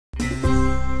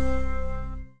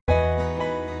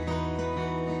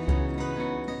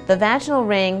The vaginal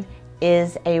ring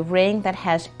is a ring that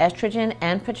has estrogen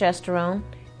and progesterone.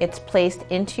 It's placed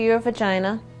into your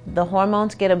vagina. The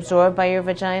hormones get absorbed by your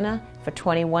vagina for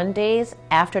 21 days.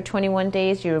 After 21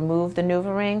 days, you remove the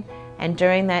NuvaRing, and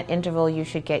during that interval, you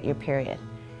should get your period.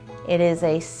 It is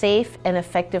a safe and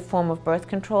effective form of birth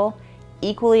control,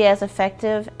 equally as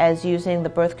effective as using the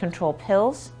birth control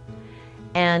pills.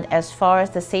 And as far as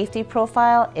the safety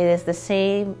profile, it is the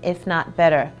same, if not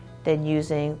better, than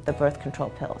using the birth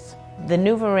control pills. The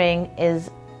NuvaRing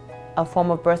is a form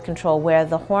of birth control where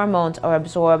the hormones are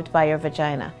absorbed by your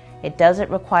vagina. It doesn't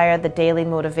require the daily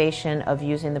motivation of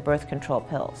using the birth control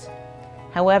pills.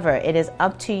 However, it is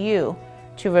up to you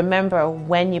to remember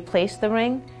when you place the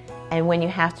ring and when you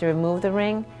have to remove the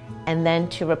ring, and then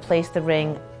to replace the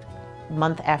ring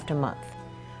month after month.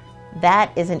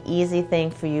 That is an easy thing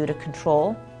for you to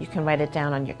control. You can write it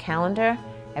down on your calendar.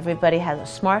 Everybody has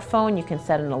a smartphone. You can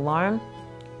set an alarm.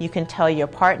 You can tell your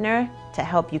partner to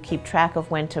help you keep track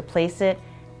of when to place it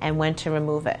and when to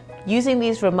remove it. Using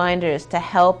these reminders to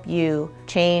help you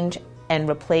change and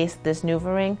replace this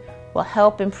NuvaRing will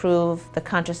help improve the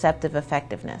contraceptive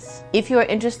effectiveness. If you are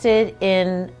interested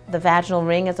in the vaginal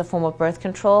ring as a form of birth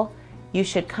control, you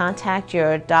should contact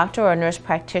your doctor or nurse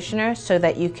practitioner so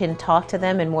that you can talk to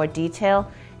them in more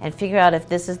detail and figure out if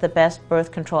this is the best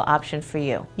birth control option for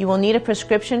you. You will need a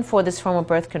prescription for this form of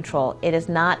birth control. It is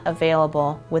not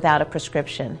available without a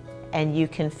prescription, and you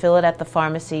can fill it at the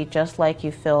pharmacy just like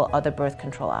you fill other birth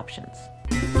control options.